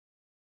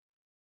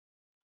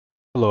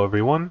Hello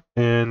everyone,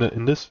 and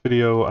in this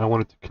video I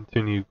wanted to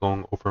continue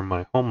going over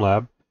my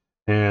Homelab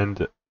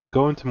and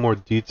go into more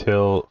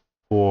detail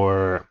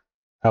for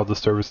how the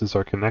services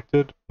are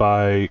connected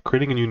by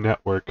creating a new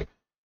network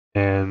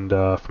and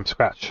from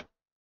scratch,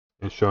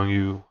 and showing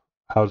you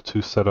how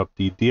to set up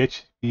the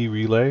DHCP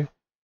relay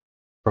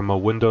from a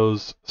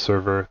Windows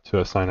server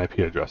to assign IP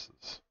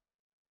addresses.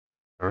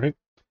 Alright,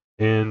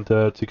 and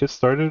to get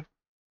started,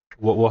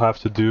 what we'll have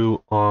to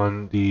do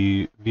on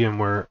the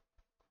VMware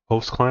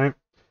host client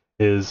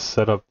is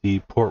set up the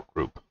port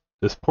group.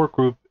 This port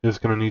group is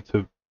going to need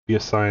to be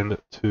assigned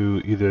to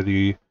either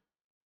the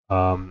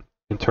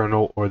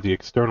internal or the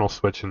external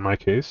switch in my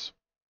case.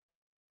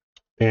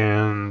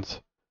 And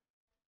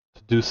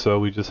to do so,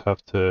 we just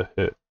have to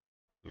hit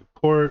new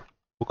port.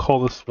 We'll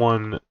call this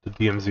one the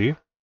DMZ.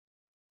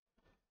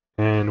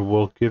 And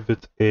we'll give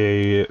it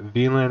a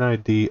VLAN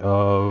ID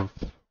of,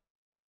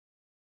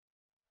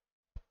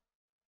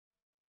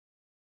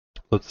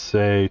 let's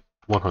say,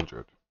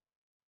 100.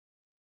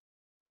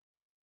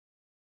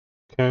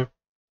 Okay,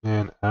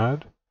 and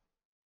add.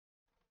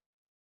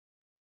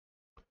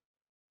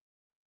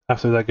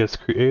 After that gets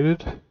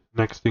created,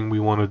 next thing we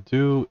want to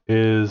do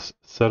is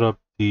set up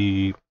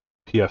the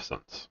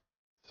pfSense.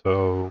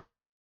 So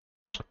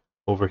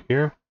over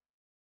here,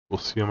 we'll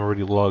see I'm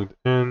already logged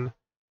in.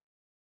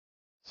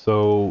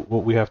 So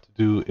what we have to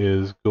do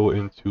is go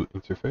into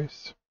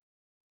interface.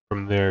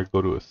 From there,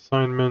 go to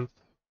assignment,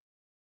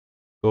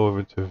 go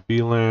over to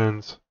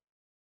VLANs,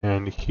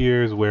 and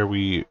here's where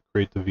we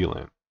create the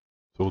VLAN.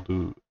 So we'll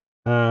do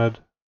add,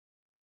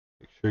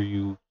 make sure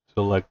you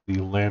select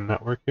the LAN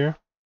network here.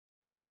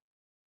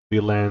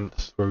 VLAN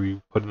is where we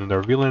put in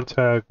our VLAN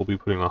tag, we'll be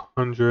putting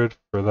 100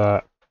 for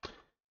that,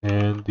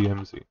 and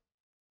DMZ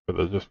for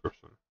the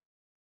description.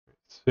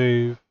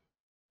 Save.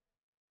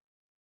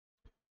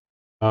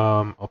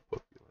 I'll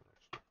put VLAN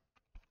actually.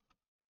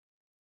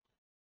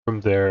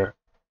 From there,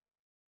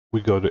 we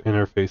go to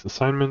interface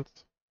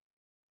assignments,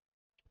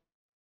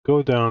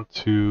 go down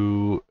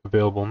to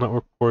available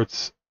network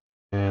ports,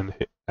 and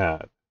hit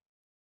add.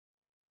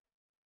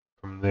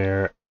 From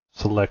there,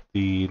 select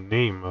the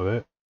name of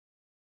it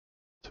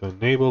to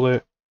enable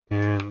it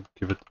and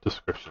give it the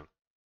description.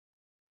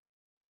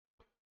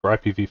 For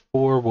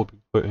IPv4, we'll be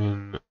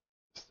putting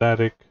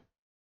static,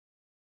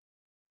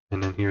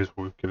 and then here's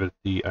where we give it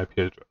the IP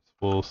address.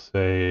 We'll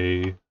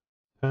say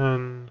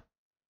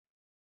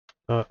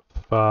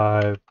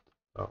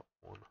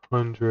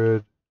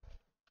 10.5.100.100.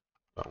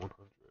 That looks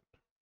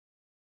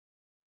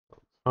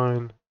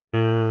fine,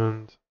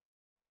 and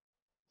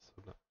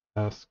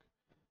ask,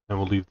 and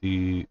we'll leave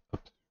the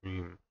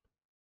upstream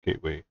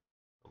gateway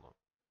alone.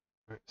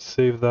 All right,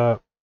 save that,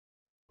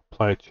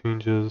 apply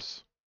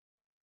changes.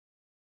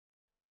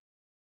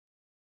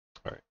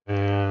 All right,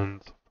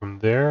 and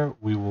from there,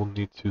 we will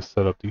need to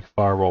set up the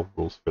firewall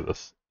rules for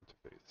this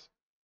interface.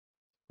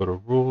 Go to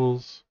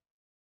rules,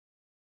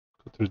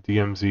 go to the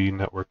DMZ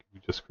network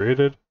we just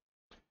created,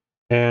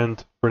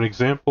 and for an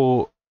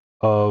example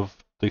of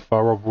the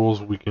firewall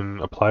rules we can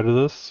apply to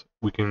this,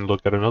 we can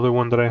look at another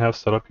one that I have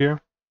set up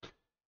here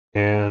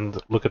and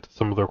look at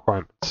some of the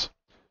requirements.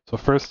 So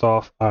first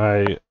off,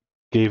 I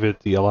gave it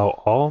the allow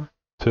all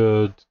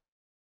to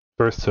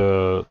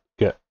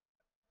get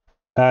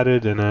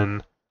added, and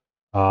then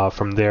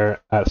from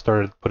there I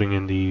started putting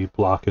in the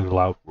block and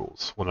allow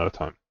rules one at a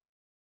time.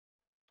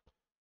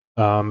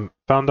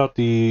 Found out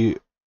the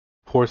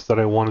ports that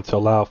I wanted to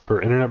allow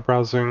for internet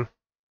browsing,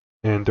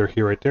 and they're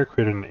here right there.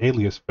 Created an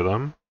alias for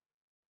them,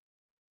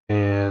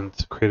 and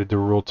created the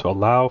rule to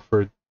allow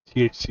for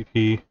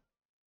DHCP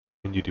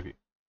and UDP.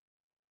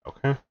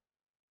 Okay.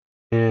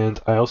 And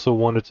I also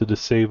wanted to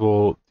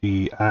disable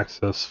the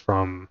access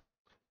from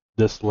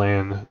this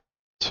LAN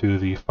to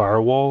the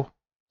firewall,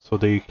 so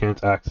they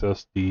can't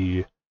access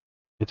the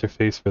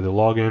interface for the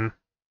login.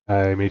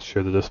 I made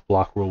sure that this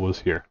block rule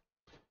was here.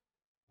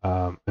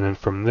 And then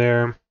from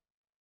there,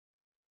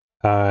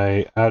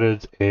 I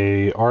added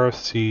a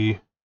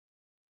RFC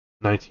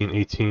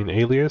 1918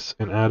 alias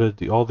and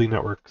added all the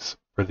networks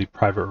for the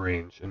private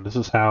range. And this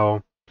is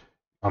how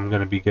I'm going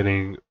to be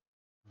getting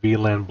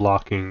VLAN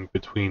blocking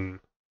between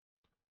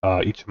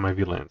each of my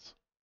VLANs.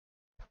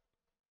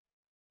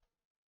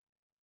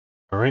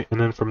 Alright,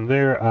 and then from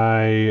there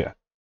I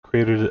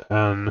created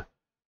an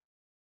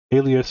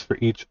alias for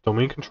each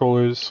domain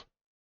controllers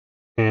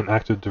and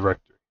Active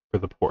Directory for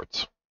the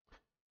ports.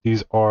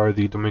 These are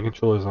the domain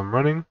controllers I'm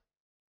running,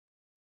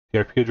 the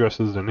IP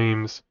addresses, the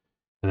names,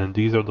 and then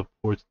these are the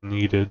ports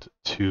needed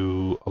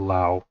to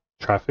allow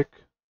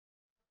traffic,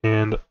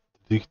 and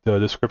the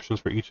descriptions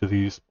for each of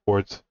these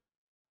ports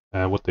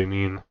and what they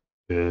mean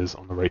is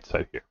on the right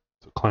side here.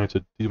 So client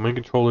to domain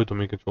controller,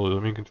 domain controller,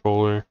 domain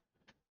controller.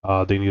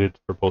 They need it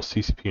for both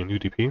CCP and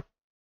UDP.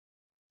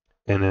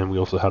 And then we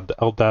also have the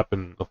LDAP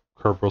and the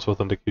Kerberos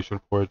authentication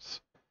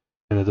ports.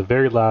 And at the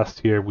very last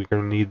here, we're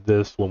going to need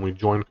this when we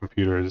join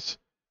computers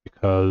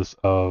because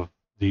of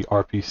the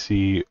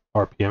RPC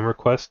RPM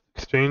request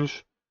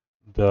exchange.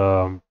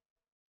 The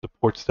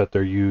ports that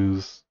they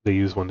use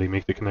when they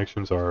make the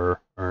connections are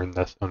in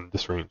this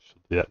range. So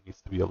that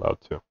needs to be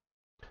allowed too.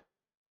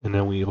 And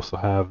then we also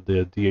have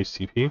the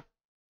DHCP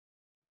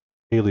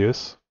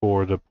alias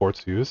for the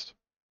ports used,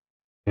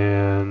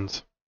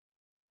 and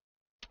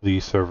the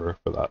server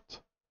for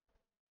that.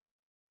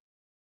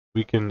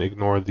 We can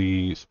ignore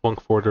the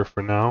Splunk forwarder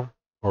for now,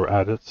 or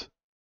add it.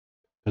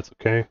 It's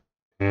okay.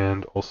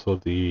 And also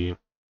the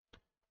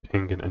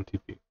ping and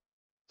NTP.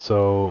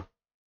 So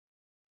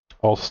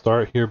I'll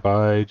start here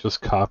by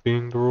just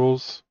copying the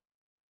rules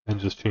and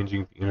just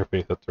changing the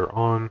interface that they're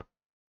on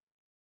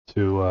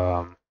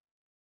to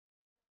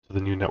the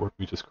new network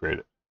we just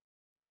created.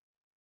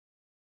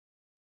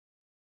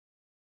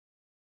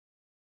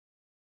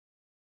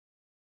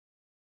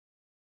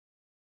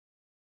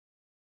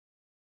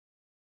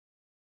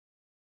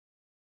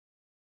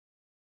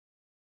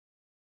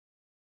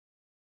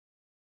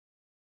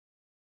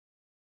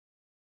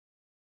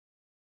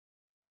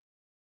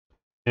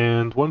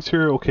 And once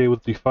you're okay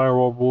with the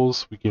firewall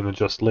rules, we can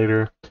adjust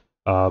later.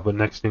 But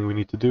next thing we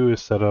need to do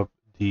is set up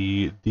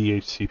the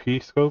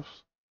DHCP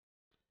scopes.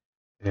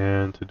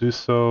 And to do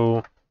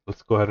so,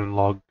 let's go ahead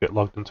and get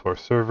logged into our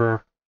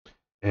server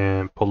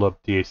and pull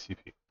up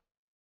DHCP.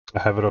 I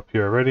have it up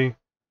here already,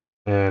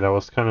 and I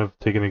was kind of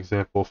taking an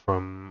example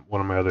from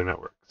one of my other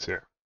networks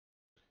here.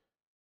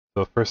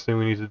 So first thing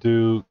we need to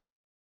do,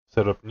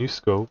 set up new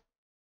scope.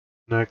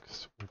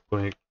 Next,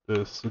 we'll make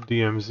this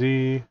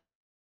DMZ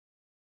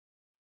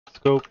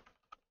scope.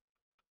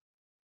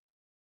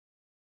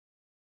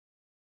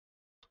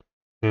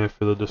 And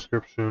for the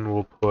description,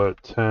 we'll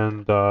put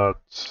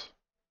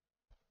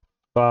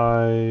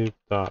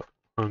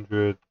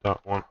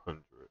 10.5.100.100.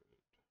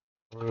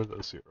 Or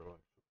the 0.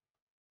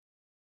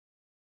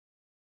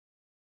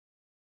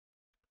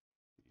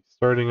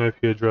 Starting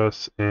IP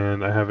address,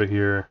 and I have it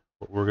here,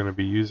 what we're going to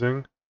be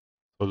using.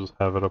 I'll just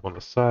have it up on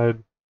the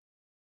side.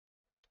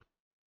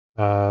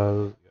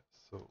 So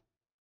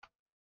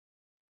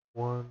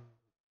 1.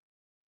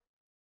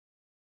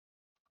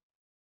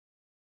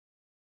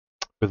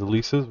 For the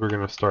leases, we're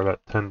going to start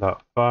at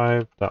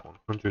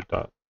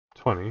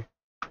 10.5.100.20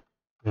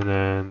 and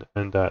then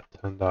end at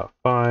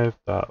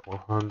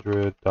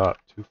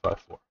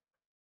 10.5.100.254.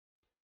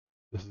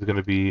 This is going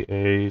to be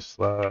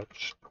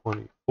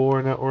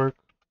a/24 network.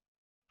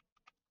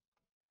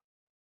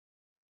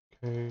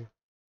 Okay.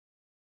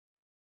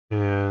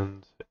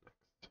 And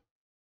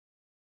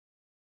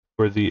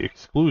for the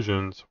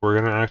exclusions, we're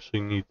going to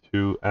actually need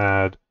to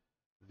add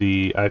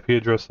the IP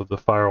address of the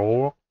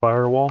firewall.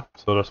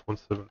 So that's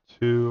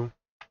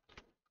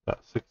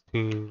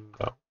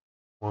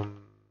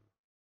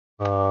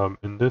 172.16.1.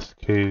 In this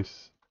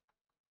case,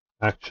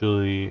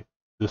 actually,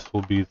 this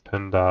will be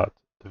 10. The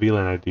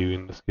VLAN ID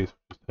in this case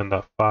is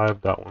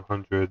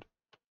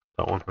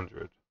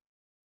 10.5.100.100.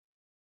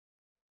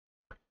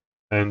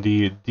 And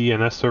the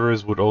DNS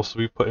servers would also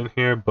be put in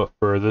here, but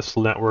for this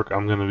network,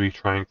 I'm going to be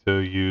trying to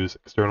use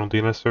external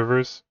DNS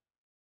servers.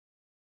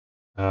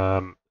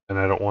 And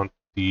I don't want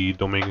the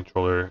domain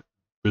controller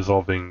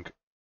resolving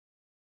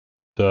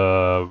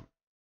the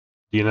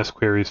DNS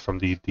queries from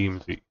the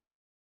DMZ.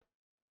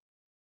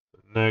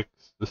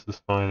 Next, this is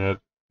fine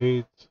at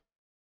 8.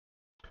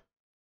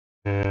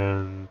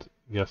 And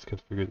yes,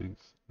 configure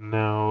these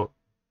now.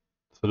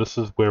 So this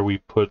is where we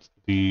put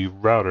the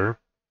router.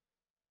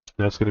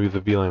 That's going to be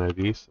the VLAN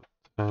ID. So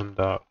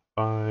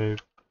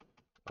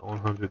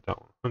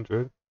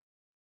 10.5.100.100.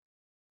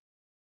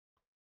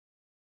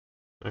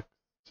 Next,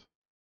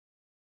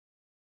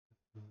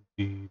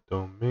 the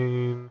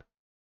domain.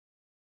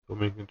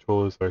 Domain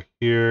controllers are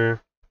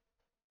here.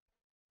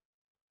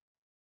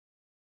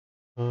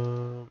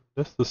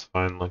 This is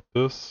fine like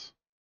this.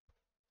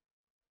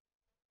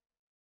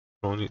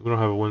 We don't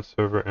have a Win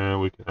server,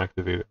 and we can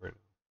activate it right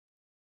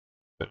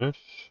now.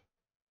 Finish.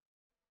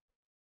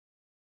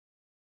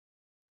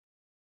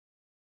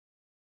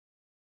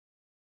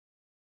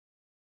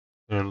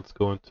 And let's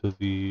go into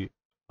the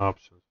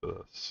options for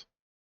this.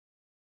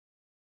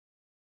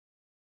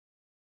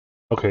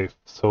 Okay,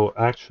 so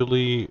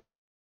actually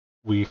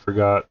we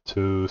forgot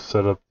to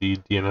set up the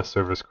DNS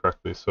servers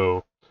correctly.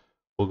 So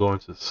we'll go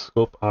into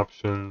scope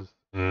options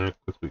and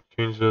quickly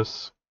change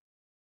this.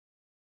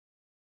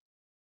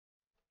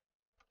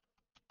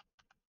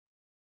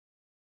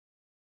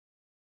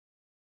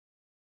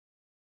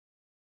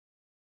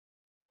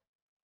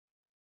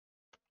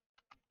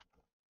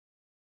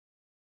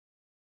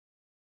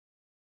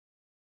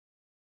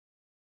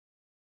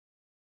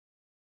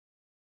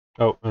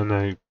 Oh, and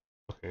okay,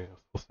 I was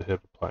supposed to hit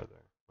apply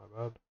there. My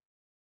bad.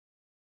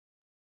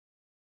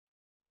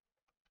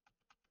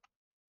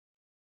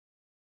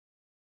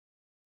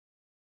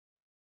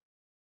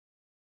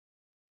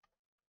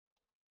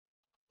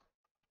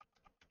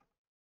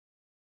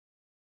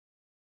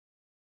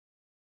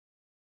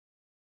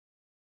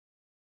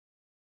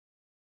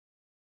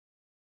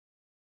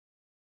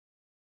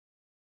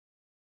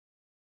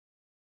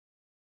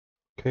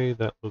 Okay,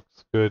 that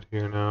looks good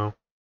here now.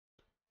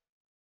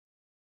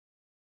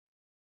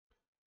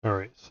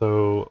 Alright,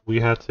 so we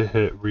had to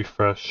hit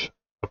refresh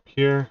up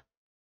here,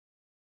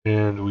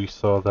 and we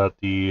saw that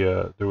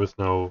there was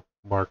no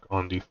mark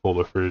on the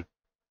folder for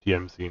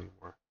DMZ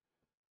anymore.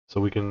 So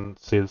we can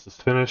say this is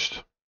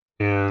finished,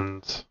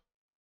 and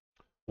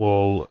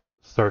we'll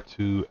start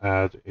to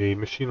add a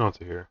machine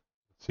onto here.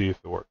 See if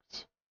it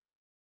works.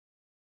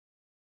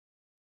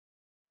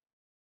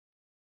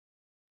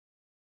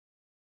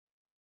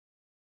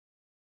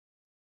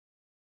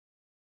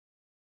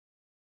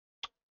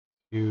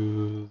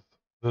 Use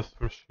this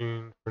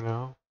machine for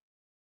now.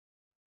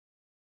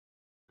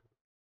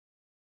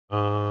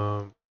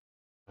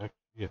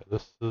 Yeah,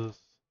 this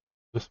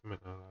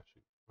might not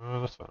actually.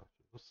 That's fine. Actually.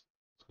 Let's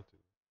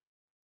continue.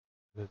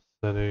 It's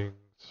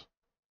settings.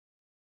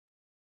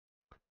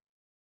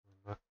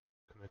 I'm not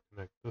gonna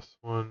connect this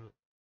one.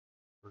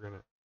 We're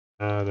gonna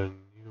add a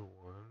new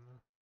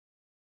one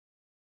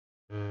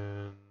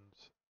and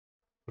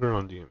put it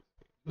on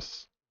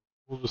DMZ.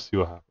 We'll just see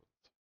what happens.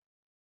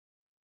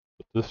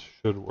 But this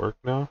should work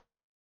now.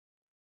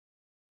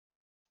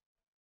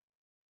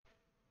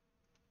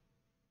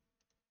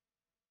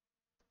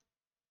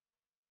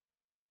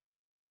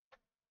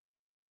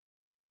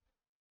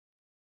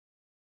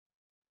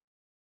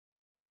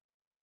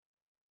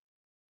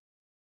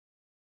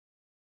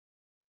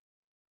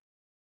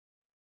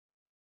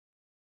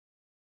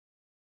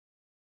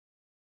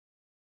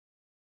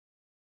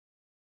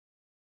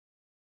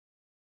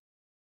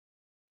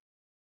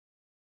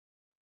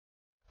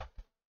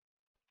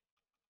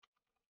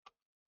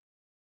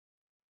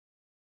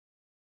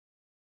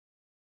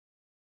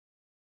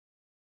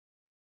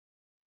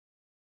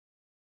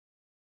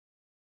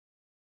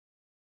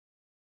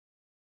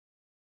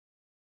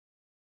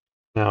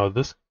 Now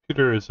this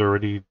computer is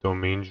already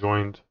domain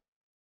joined,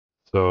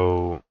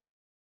 so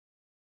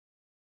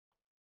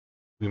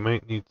we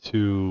might need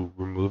to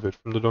remove it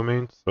from the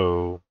domain.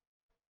 So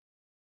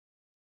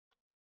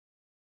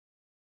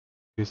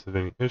in case of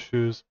any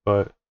issues,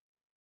 but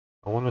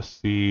I want to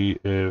see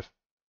if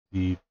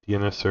the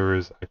DNS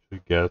servers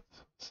actually get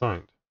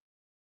assigned.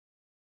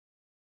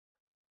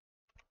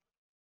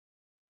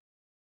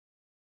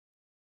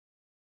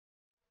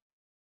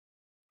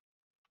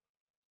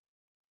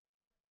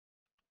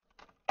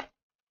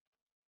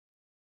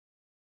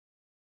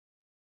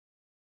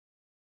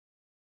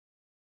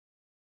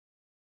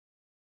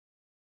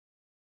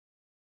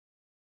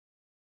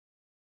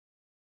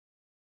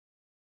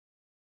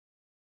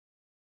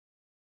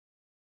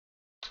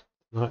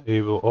 Not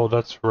able. Oh,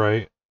 that's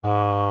right.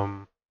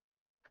 What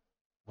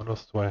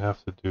else do I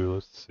have to do?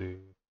 Let's see.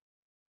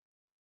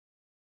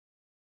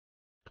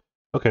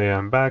 Okay,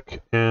 I'm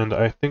back, and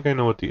I think I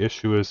know what the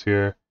issue is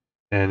here,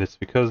 and it's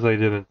because I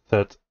didn't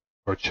set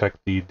or check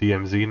the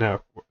DMZ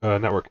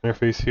network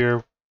interface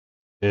here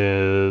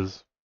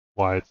is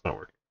why it's not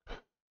working.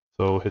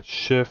 So hit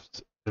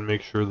Shift and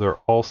make sure they're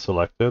all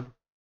selected,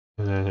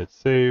 and then hit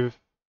Save.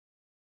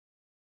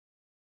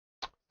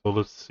 So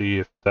let's see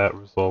if that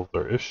resolved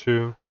our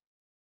issue.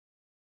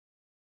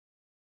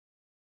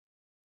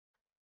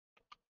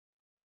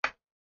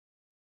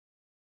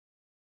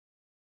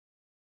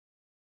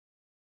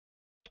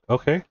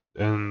 Okay,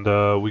 and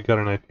we got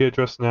an IP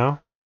address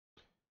now.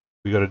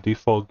 We got a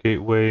default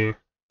gateway.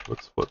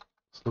 Let's look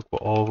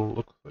what all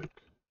looks like.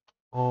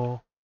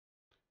 All.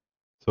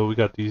 So we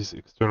got these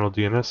external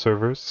DNS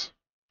servers.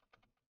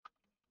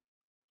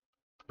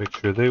 Make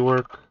sure they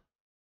work.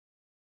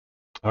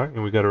 All right,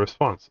 and we got a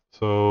response.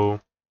 So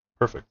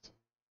perfect.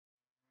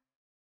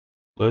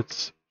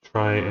 Let's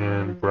try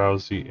and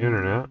browse the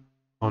internet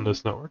on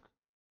this network.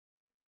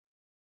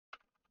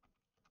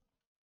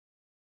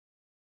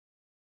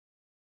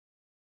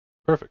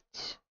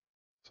 Perfect.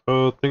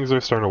 So things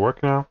are starting to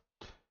work now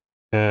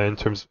in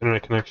terms of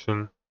internet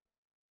connection.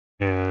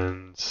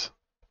 And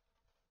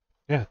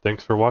yeah,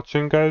 thanks for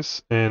watching,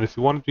 guys. And if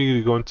you wanted me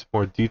to go into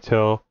more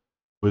detail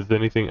with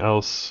anything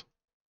else,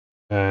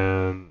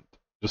 and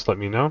just let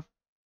me know.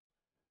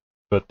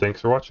 But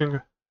thanks for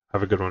watching.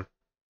 Have a good one.